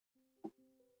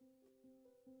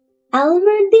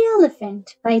Elmer the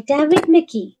Elephant by David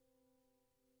Mckee.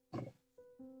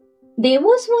 There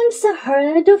was once a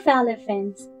herd of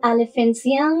elephants. Elephants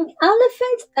young,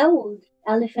 elephants old,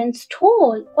 elephants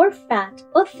tall or fat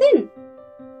or thin.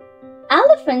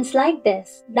 Elephants like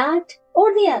this, that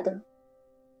or the other.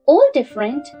 All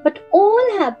different, but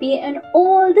all happy and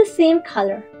all the same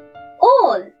color.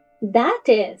 All, that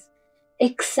is,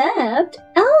 except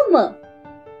Elmer.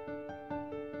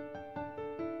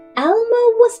 Elmer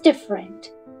was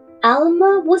different.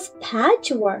 Elmer was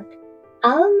patchwork.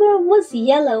 Elmer was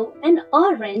yellow and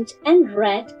orange and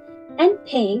red and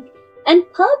pink and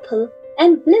purple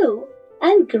and blue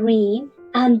and green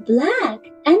and black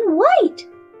and white.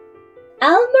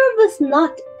 Elmer was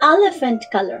not elephant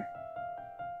color.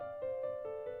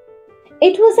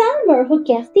 It was Elmer who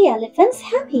kept the elephants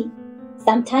happy.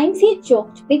 Sometimes he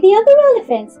joked with the other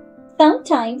elephants.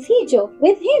 Sometimes he joked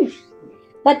with him.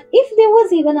 But if there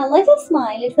was even a little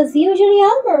smile, it was usually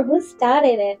Elmer who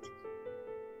started it.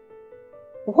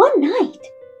 One night,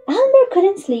 Elmer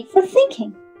couldn't sleep for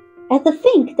thinking. And the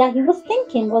thing that he was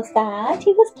thinking was that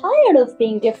he was tired of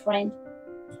being different.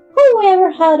 Who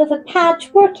ever heard of a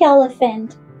patchwork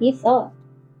elephant? He thought.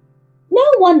 No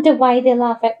wonder why they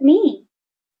laugh at me.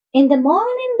 In the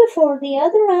morning, before the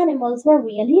other animals were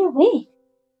really awake,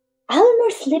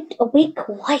 Elmer slipped away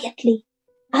quietly,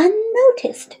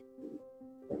 unnoticed.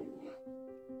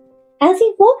 As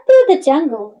he walked through the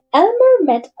jungle, Elmer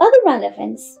met other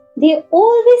elephants. They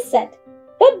always said,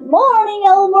 "Good morning,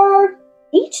 Elmer."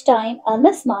 Each time,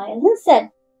 Elmer smiled and said,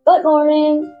 "Good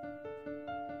morning."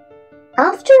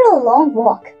 After a long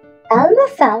walk, Elmer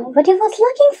found what he was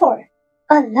looking for,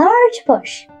 a large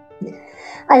bush.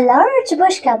 A large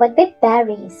bush covered with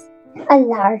berries. A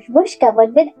large bush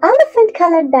covered with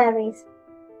elephant-colored berries.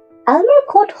 Elmer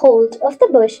caught hold of the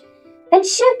bush and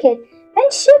shook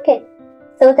it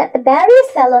so that the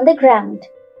berries fell on the ground.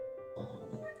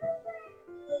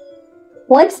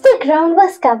 Once the ground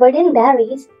was covered in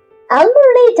berries, Elmer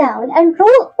lay down and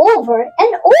rolled over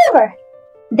and over,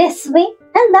 this way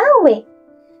and that way,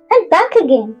 and back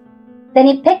again. Then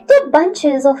he picked up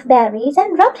bunches of berries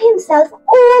and rubbed himself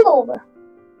all over,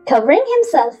 covering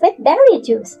himself with berry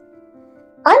juice,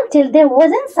 until there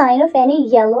wasn't sign of any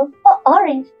yellow or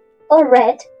orange or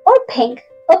red or pink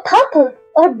or purple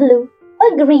or blue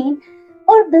or green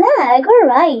or black or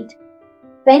white.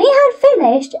 When he had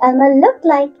finished, Elmer looked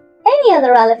like any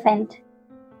other elephant.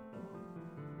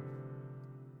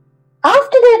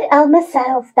 After that, Elmer set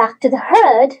off back to the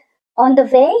herd. On the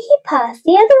way, he passed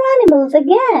the other animals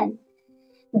again.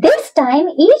 This time,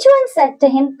 each one said to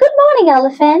him, "Good morning,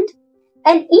 elephant."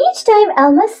 And each time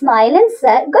Elmer smiled and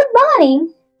said, "Good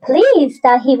morning," pleased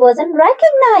that he wasn't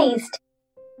recognized.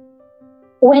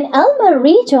 When Elmer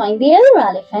rejoined the other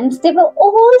elephants, they were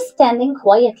all standing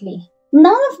quietly.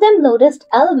 None of them noticed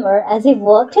Elmer as he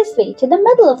worked his way to the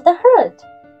middle of the herd.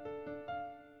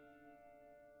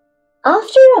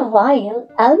 After a while,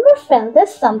 Elmer felt that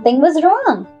something was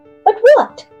wrong. But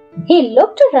what? He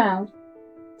looked around.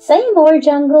 Same old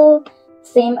jungle,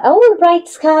 same old bright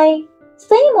sky,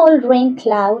 same old rain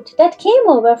cloud that came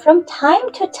over from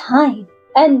time to time,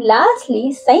 and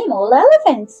lastly, same old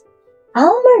elephants.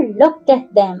 Elmer looked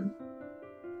at them.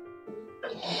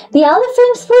 The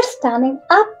elephants were standing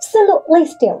absolutely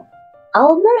still.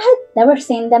 Elmer had never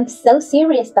seen them so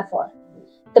serious before.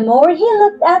 The more he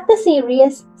looked at the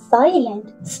serious,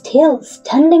 silent, still,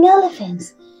 standing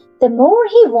elephants, the more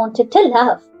he wanted to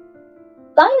laugh.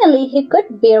 Finally, he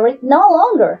could bear it no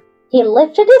longer. He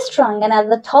lifted his trunk and at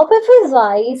the top of his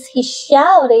voice, he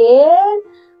shouted,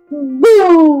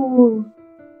 "Boo!"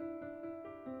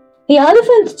 The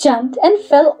elephants jumped and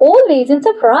fell always in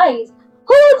surprise.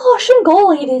 "Oh my gosh and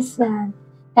golly," they said,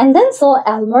 and then saw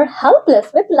Elmer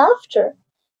helpless with laughter.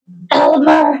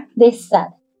 "Elmer," they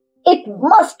said. "It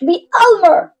must be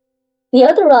Elmer." The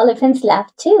other elephants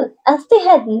laughed too, as they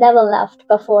had never laughed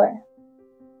before.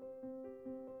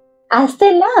 As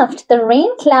they laughed, the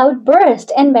rain cloud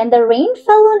burst, and when the rain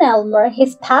fell on Elmer,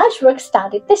 his patchwork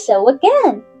started to show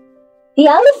again. The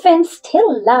elephants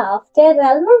still laughed, and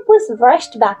Elmer was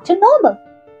rushed back to normal.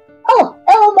 "Oh,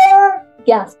 Elmer,"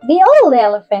 gasped the old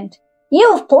elephant.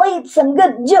 "You've played some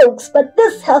good jokes, but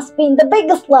this has been the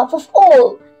biggest laugh of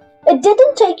all. It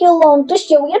didn't take you long to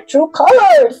show your true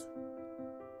colors."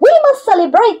 "We must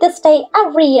celebrate this day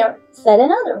every year," said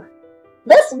another.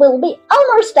 "This will be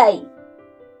Elmer's Day."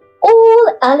 All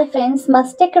elephants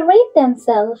must decorate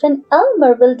themselves, and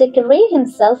Elmer will decorate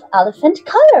himself elephant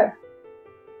color.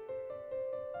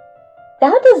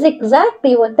 That is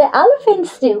exactly what the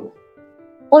elephants do.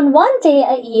 On one day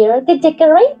a year, they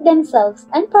decorate themselves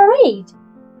and parade.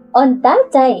 On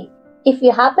that day, If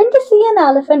you happen to see an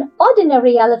elephant,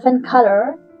 ordinary elephant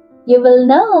color, you will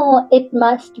know it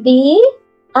must be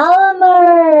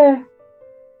Elmer.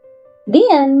 The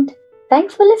end.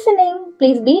 Thanks for listening.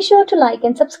 Please be sure to like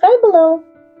and subscribe below.